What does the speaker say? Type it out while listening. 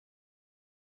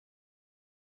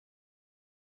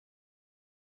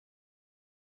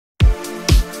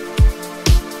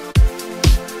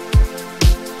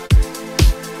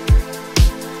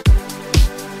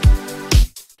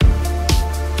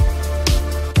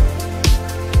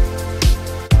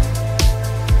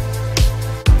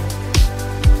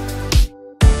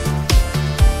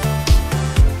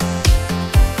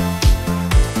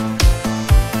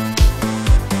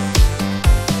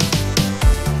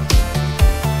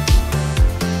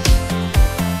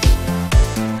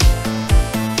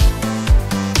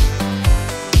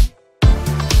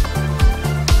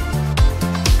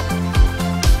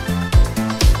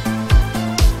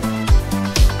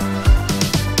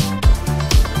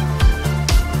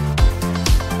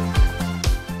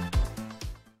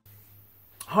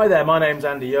Hi there, my name's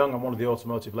Andy Young. I'm one of the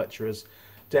automotive lecturers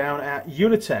down at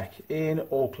Unitech in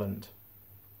Auckland.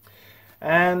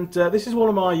 And this is one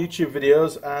of my YouTube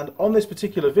videos, and on this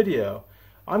particular video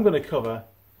I'm going to cover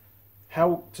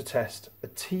how to test a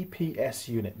TPS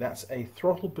unit. That's a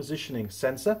throttle positioning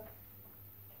sensor.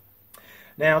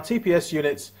 Now TPS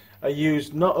units are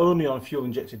used not only on fuel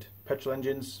injected petrol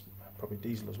engines, probably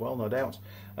diesel as well, no doubt,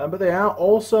 but they are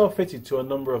also fitted to a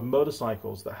number of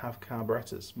motorcycles that have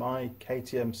carburetors. My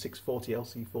KTM 640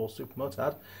 LC4 Super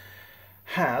Motard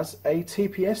has a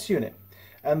TPS unit,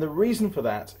 and the reason for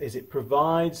that is it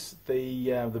provides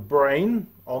the brain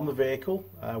on the vehicle,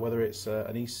 whether it's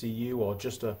an ECU or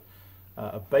just a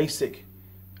basic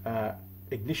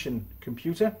ignition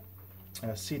computer, a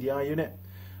CDI unit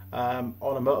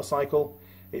on a motorcycle.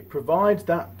 It provides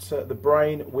the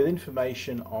brain with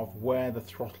information of where the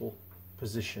throttle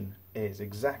position is,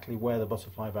 exactly where the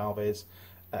butterfly valve is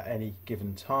at any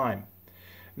given time.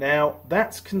 Now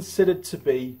that's considered to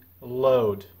be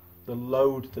load, the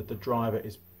load that the driver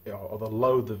is, or the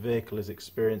load the vehicle is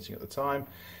experiencing at the time.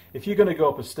 If you're going to go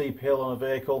up a steep hill on a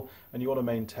vehicle and you want to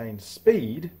maintain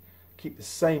speed, keep the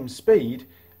same speed,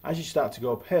 as you start to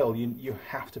go uphill, you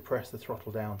have to press the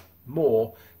throttle down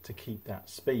more to keep that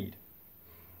speed.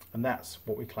 And that's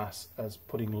what we class as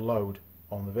putting load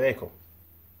on the vehicle.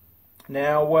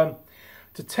 Now,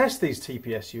 to test these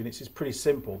TPS units is pretty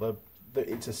simple.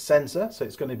 It's a sensor, so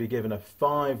it's going to be given a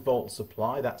 5-volt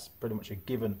supply. That's pretty much a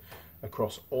given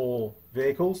across all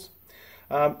vehicles.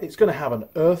 It's going to have an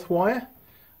earth wire,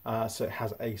 so it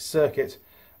has a circuit,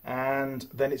 and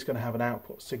then it's going to have an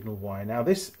output signal wire. Now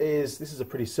this is a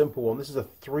pretty simple one. This is a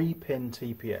 3-pin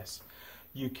TPS.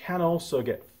 You can also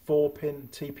get 4-pin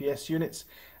TPS units,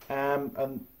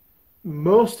 and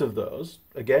most of those,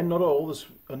 again not all, there's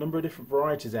a number of different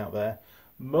varieties out there,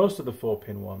 most of the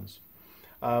 4-pin ones,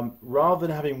 rather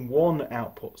than having one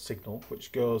output signal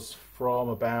which goes from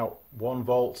about 1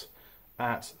 volt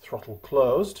at throttle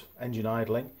closed, engine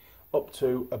idling, up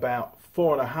to about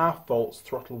 4.5 volts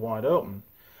throttle wide open,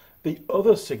 the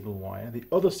other signal wire, the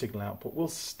other signal output will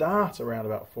start around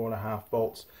about 4.5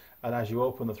 volts, and as you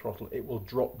open the throttle it will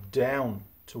drop down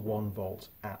to 1 volt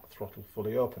at throttle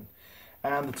fully open.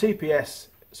 And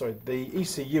the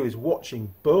ECU is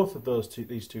watching both of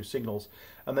these two signals,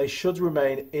 and they should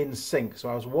remain in sync.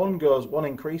 So as one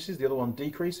increases, the other one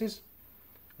decreases,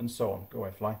 and so on. Go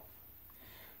away, fly.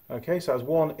 Okay, so as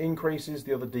one increases,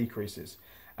 the other decreases.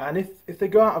 And if they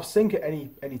go out of sync at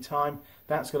any time,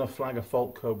 that's going to flag a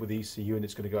fault code with the ECU, and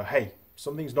it's going to go, hey,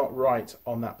 something's not right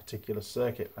on that particular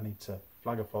circuit. I need to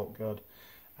flag a fault code,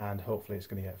 and hopefully it's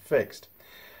going to get fixed.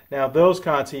 Now those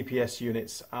kind of TPS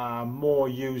units are more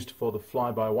used for the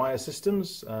fly-by-wire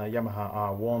systems, Yamaha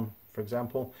R1 for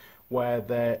example, where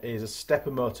there is a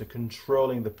stepper motor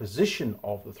controlling the position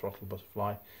of the throttle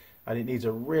butterfly, and it needs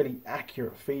a really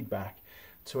accurate feedback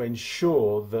to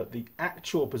ensure that the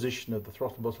actual position of the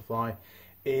throttle butterfly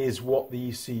is what the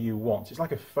ECU wants. It's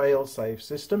like a fail-safe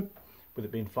system with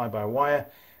it being fly-by-wire,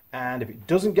 and if it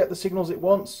doesn't get the signals it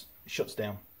wants, it shuts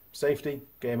down. Safety,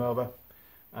 game over,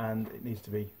 and it needs to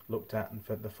be looked at and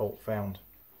the fault found.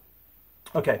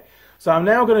 Okay, so I'm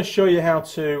now going to show you how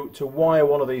to wire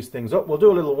one of these things up. We'll do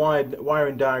a little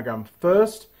wiring diagram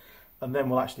first, and then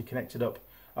we'll actually connect it up.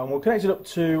 And we'll connect it up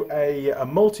to a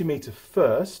multimeter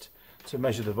first to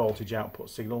measure the voltage output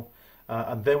signal,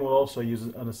 and then we'll also use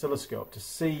an oscilloscope to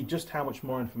see just how much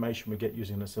more information we get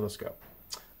using an oscilloscope.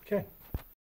 Okay.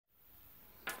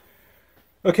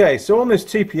 Okay, so on this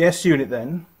TPS unit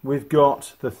then, we've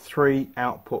got the 3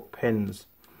 output pins,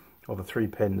 or the 3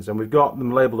 pins, and we've got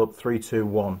them labelled up 3, 2,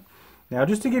 1. Now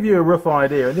just to give you a rough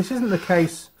idea, and this isn't the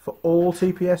case for all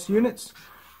TPS units,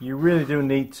 you really do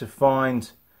need to find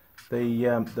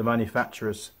the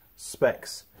manufacturer's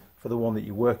specs for the one that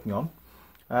you're working on.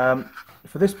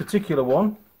 For this particular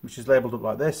one, which is labelled up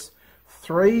like this,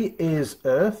 3 is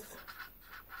earth,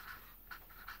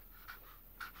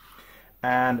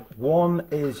 and 1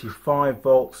 is your 5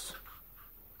 volts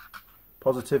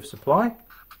positive supply,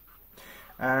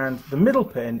 and the middle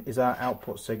pin is our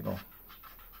output signal,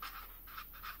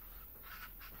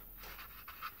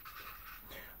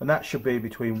 and that should be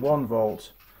between 1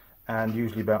 volt and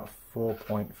usually about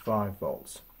 4.5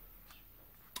 volts.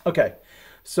 Okay,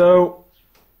 so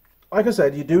like I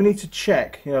said, you do need to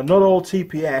check, not all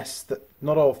 3-pin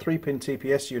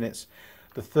TPS units,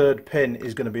 the 3rd pin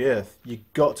is going to be earth.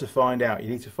 You've got to find out. You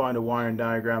need to find a wiring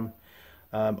diagram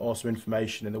or some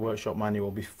information in the workshop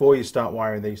manual before you start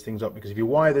wiring these things up, because if you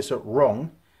wire this up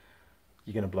wrong,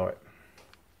 you're going to blow it.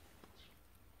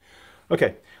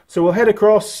 Okay, So we'll head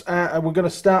across and we're going to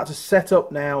start to set up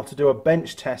now to do a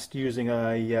bench test using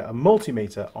a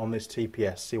multimeter on this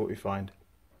TPS, see what we find.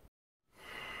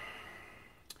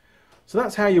 So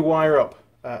that's how you wire up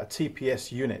a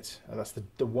TPS unit. That's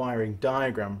the wiring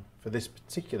diagram for this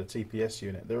particular TPS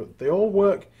unit. They all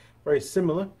work very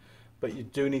similar, but you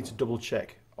do need to double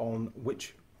check on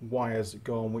which wires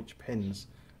go on which pins.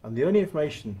 And the only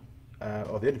information,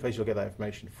 or the only place you'll get that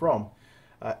information from,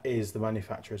 is the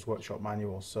manufacturer's workshop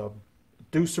manual. So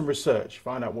do some research,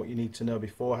 find out what you need to know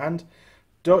beforehand.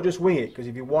 Don't just wing it, because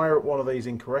if you wire up one of these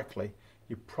incorrectly,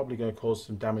 you're probably going to cause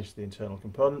some damage to the internal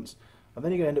components, and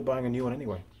then you're going to end up buying a new one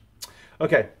anyway.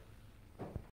 Okay,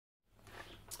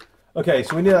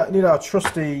 so we need our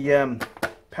trusty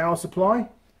power supply,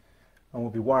 and we'll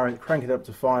be cranking it up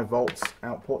to 5 volts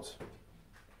output.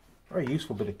 Very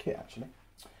useful bit of kit, actually.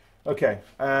 Okay,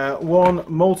 one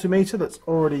multimeter that's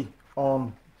already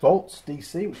on volts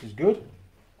DC, which is good.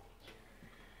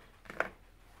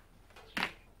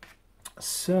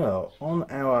 So on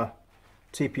our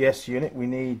TPS unit we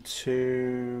need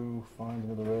to find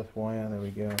another earth wire. There we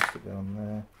go, stick that on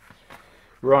there.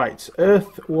 Right,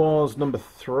 earth was number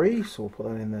 3, so we'll put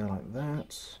that in there like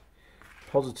that.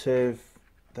 Positive,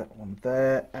 that one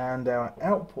there, and our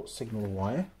output signal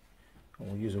wire, and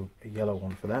we'll use a yellow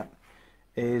one for that,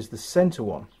 is the center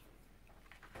one.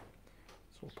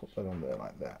 So we'll put that on there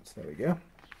like that. There we go.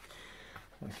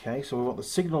 Okay, so we want the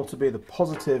signal to be the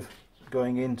positive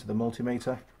going into the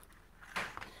multimeter,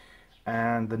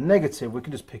 and the negative, we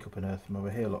can just pick up an earth from over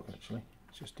here. Look, actually,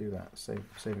 let's just do that. Save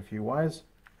a few wires.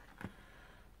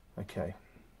 Okay,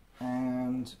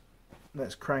 and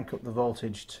let's crank up the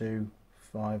voltage to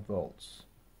 5 volts.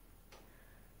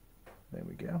 There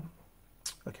we go.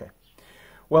 Okay.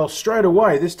 Well, straight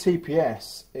away, this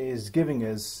TPS is giving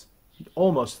us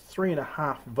almost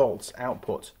 3.5 volts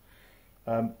output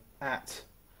at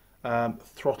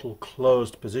throttle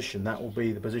closed position. That will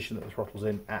be the position that the throttle's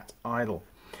in at idle.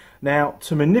 Now,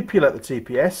 to manipulate the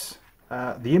TPS,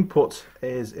 the input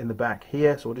is in the back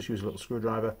here, so we'll just use a little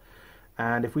screwdriver.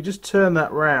 And if we just turn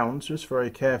that round, just very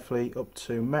carefully, up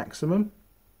to maximum,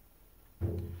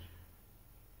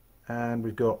 and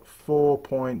we've got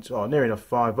near enough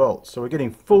 5 volts. So we're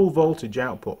getting full voltage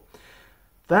output.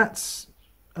 That's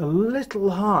a little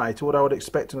high to what I would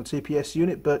expect on a TPS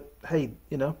unit, but hey,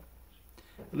 you know,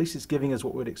 at least it's giving us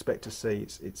what we'd expect to see.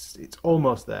 It's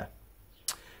almost there.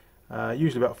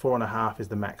 Usually about 4.5 is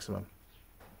the maximum.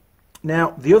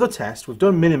 Now the other test, we've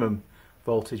done minimum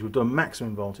voltage, we've done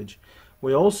maximum voltage.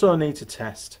 We also need to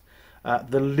test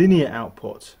the linear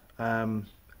output.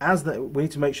 We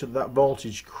need to make sure that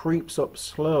voltage creeps up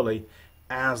slowly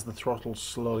as the throttle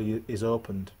slowly is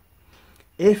opened.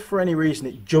 If for any reason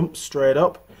it jumps straight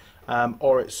up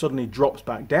or it suddenly drops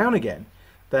back down again,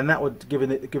 then that would give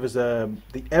us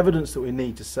the evidence that we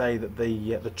need to say that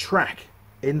the track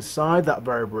inside that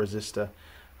variable resistor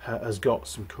has got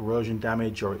some corrosion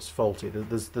damage, or it's faulty.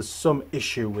 There's some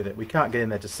issue with it. We can't get in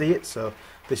there to see it, so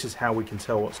this is how we can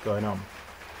tell what's going on.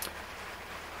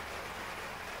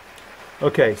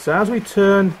 Okay, so as we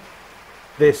turn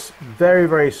this very,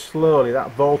 very slowly,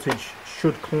 that voltage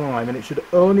should climb, and it should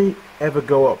only ever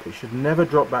go up. It should never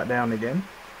drop back down again,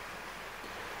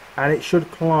 and it should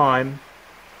climb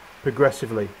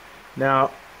progressively.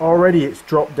 Now already it's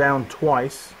dropped down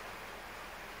twice.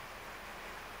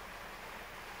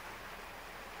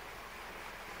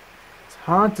 It's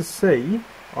hard to see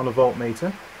on a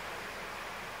voltmeter.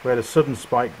 We had a sudden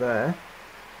spike there.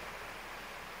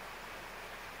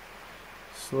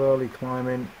 Slowly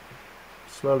climbing,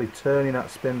 slowly turning that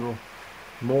spindle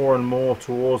more and more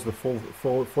towards the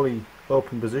fully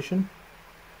open position.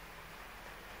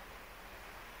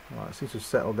 Right, it seems to have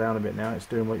settled down a bit now. It's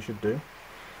doing what it should do.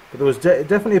 But there was it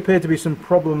definitely appeared to be some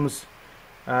problems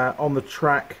on the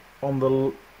track on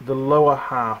the lower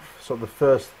half, so the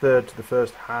first third to the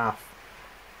first half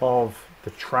of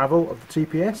the travel of the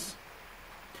TPS.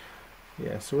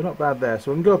 Yeah, so we're not bad there.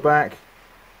 So we can go back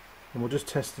and we'll just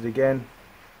test it again.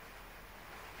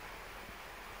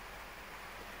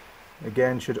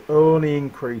 Again, should only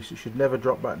increase. It should never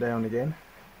drop back down again.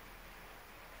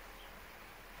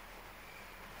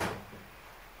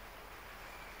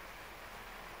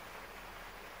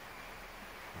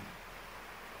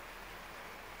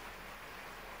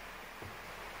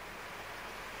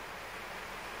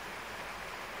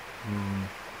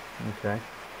 Okay.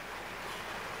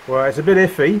 Well, it's a bit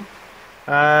iffy.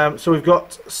 So we've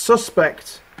got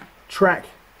suspect track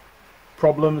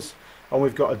problems, and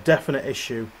we've got a definite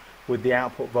issue with the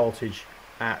output voltage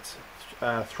at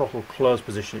throttle closed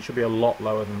position. It should be a lot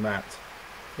lower than that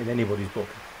in anybody's book.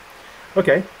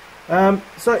 Okay,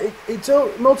 It's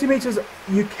multimeters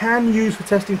you can use for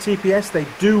testing TPS. They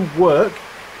do work.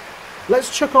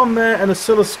 Let's chuck on there an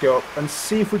oscilloscope and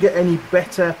see if we get any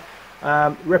better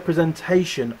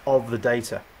representation of the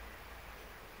data.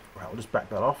 Right, we'll just back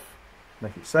that off,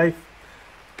 make it safe,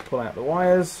 pull out the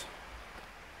wires,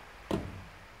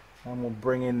 and we'll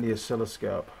bring in the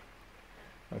oscilloscope.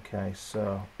 Okay,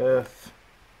 so earth,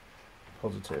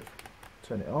 positive,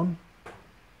 turn it on.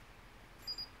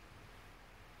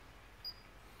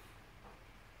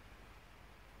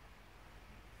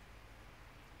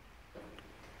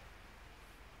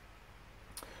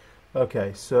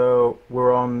 Okay, so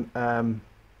we're on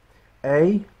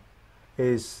A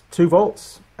is 2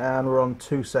 volts and we're on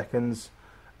 2 seconds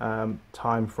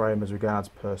time frame as regards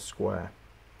per square.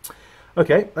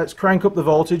 Okay, let's crank up the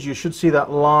voltage. You should see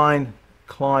that line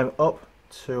climb up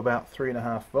to about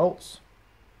 3.5 volts.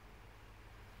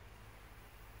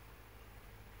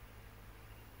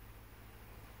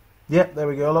 Yep, there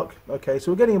we go, look. Okay,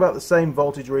 so we're getting about the same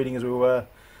voltage reading as we were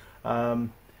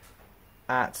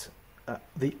at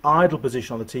the idle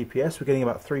position on the TPS. We're getting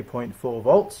about 3.4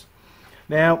 volts.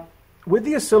 Now, with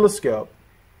the oscilloscope,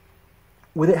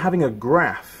 with it having a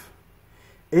graph,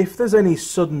 if there's any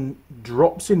sudden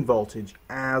drops in voltage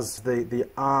as the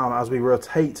arm, as we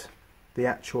rotate the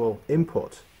actual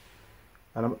input,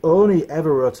 and I'm only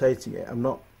ever rotating it, I'm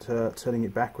not turning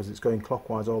it backwards, it's going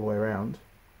clockwise all the way around.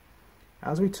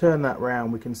 As we turn that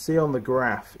round, we can see on the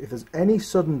graph, if there's any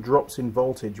sudden drops in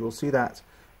voltage, we'll see that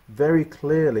very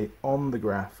clearly on the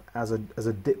graph as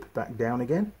a dip back down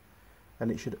again, and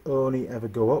it should only ever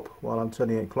go up while I'm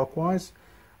turning it clockwise,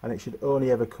 and it should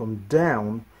only ever come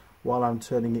down while I'm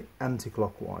turning it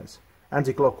anti-clockwise.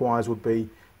 Anti-clockwise would be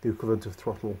the equivalent of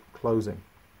throttle closing.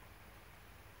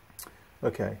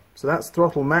 Okay, so that's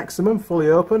throttle maximum, fully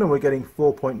open, and we're getting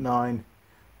 4.9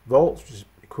 volts, which is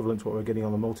equivalent to what we're getting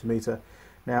on the multimeter.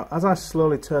 Now, as I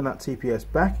slowly turn that TPS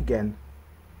back again,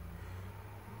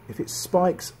 if it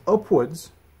spikes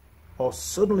upwards or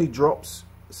suddenly drops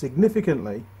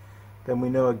significantly, then we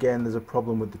know again there's a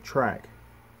problem with the track.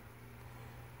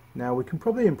 Now we can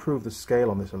probably improve the scale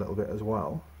on this a little bit as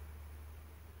well.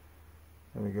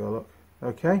 There we go, look.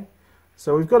 Okay,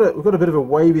 so we've got a bit of a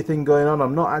wavy thing going on.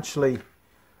 I'm not actually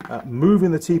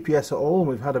moving the TPS at all, and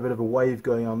we've had a bit of a wave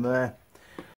going on there.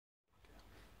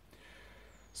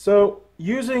 So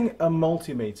using a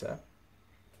multimeter,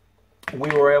 we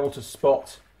were able to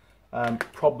spot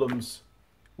problems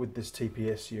with this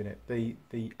TPS unit.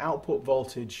 The output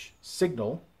voltage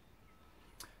signal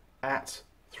at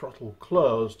throttle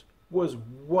closed was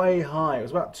way high. It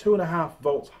was about 2.5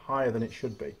 volts higher than it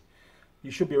should be.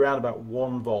 You should be around about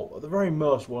 1 volt, at the very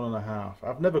most 1.5.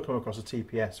 I've never come across a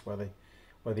TPS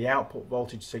where the output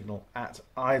voltage signal at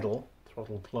idle,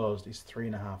 throttle closed, is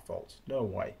 3.5 volts. No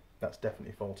way. That's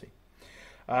definitely faulty.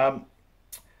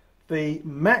 The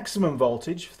maximum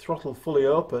voltage, throttle fully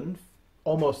open,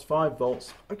 almost 5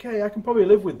 volts. Okay, I can probably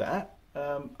live with that.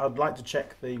 I'd like to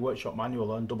check the workshop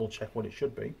manual and double check what it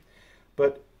should be.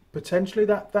 But potentially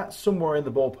that's somewhere in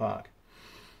the ballpark.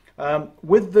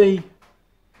 With the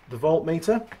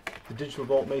voltmeter, the digital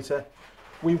voltmeter,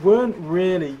 we weren't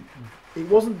really, it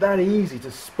wasn't that easy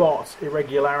to spot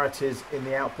irregularities in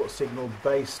the output signal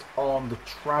based on the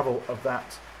travel of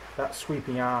that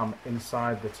sweeping arm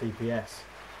inside the TPS.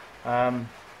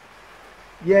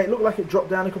 Yeah, it looked like it dropped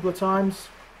down a couple of times,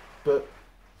 but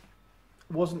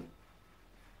wasn't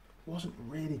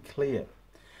really clear.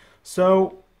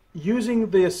 So using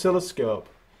the oscilloscope,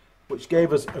 which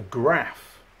gave us a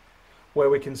graph where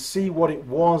we can see what it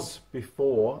was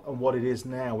before and what it is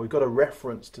now, we've got a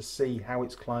reference to see how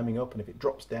it's climbing up, and if it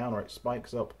drops down or it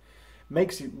spikes up,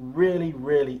 makes it really,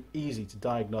 really easy to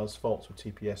diagnose faults with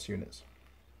TPS units.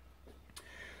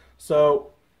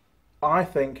 So I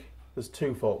think there's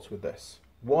 2 faults with this.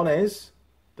 One is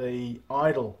the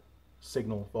idle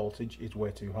signal voltage is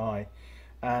way too high,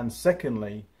 and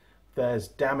secondly, there's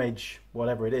damage,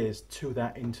 whatever it is, to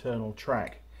that internal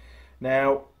track.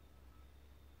 Now,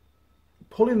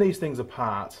 pulling these things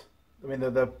apart, I mean,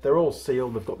 they're all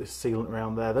sealed, they've got this sealant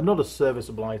around there, they're not a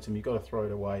serviceable item, you've got to throw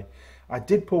it away. I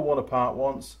did pull one apart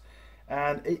once,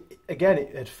 and it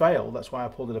had failed, that's why I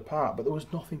pulled it apart, but there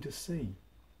was nothing to see.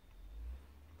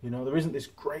 You know, there isn't this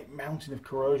great mountain of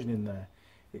corrosion in there.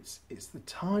 It's the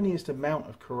tiniest amount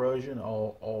of corrosion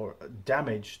or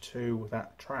damage to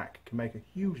that track can make a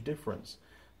huge difference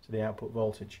to the output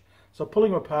voltage. So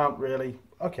pulling them apart, really,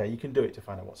 okay, you can do it to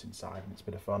find out what's inside, and it's a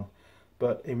bit of fun.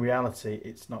 But in reality,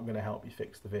 it's not going to help you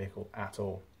fix the vehicle at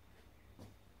all.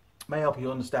 It may help you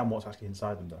understand what's actually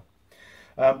inside them,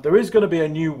 though. There is going to be a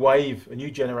new wave, a new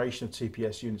generation of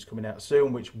TPS units coming out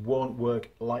soon, which won't work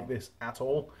like this at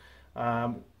all.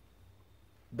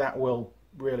 that will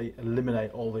really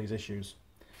eliminate all these issues.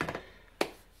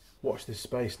 Watch this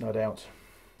space, no doubt.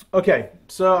 Okay,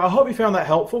 so I hope you found that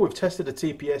helpful. We've tested a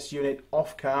TPS unit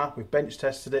off car. We've bench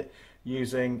tested it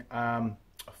using a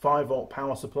 5-volt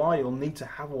power supply. You'll need to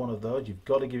have one of those. You've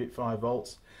got to give it 5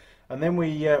 volts. And then we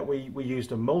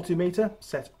used a multimeter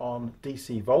set on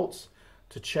DC volts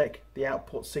to check the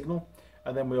output signal.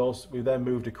 And then we then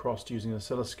moved across to using an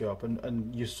oscilloscope.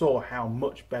 And you saw how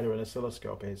much better an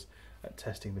oscilloscope is at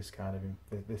testing this kind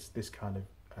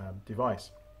of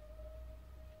device.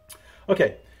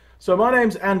 Okay, so my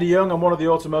name's Andy Young. I'm one of the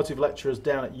automotive lecturers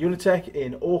down at Unitech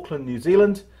in Auckland, New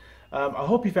Zealand. I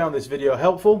hope you found this video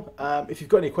helpful. If you've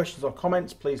got any questions or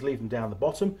comments, please leave them down the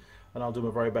bottom, and I'll do my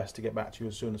very best to get back to you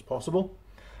as soon as possible.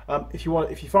 If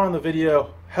you find the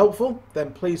video helpful,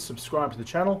 then please subscribe to the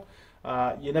channel.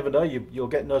 You never know, you'll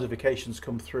get notifications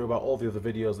come through about all the other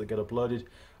videos that get uploaded,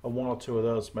 and 1 or 2 of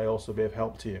those may also be of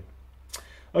help to you.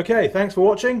 Okay, thanks for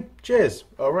watching. Cheers.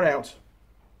 Over and out.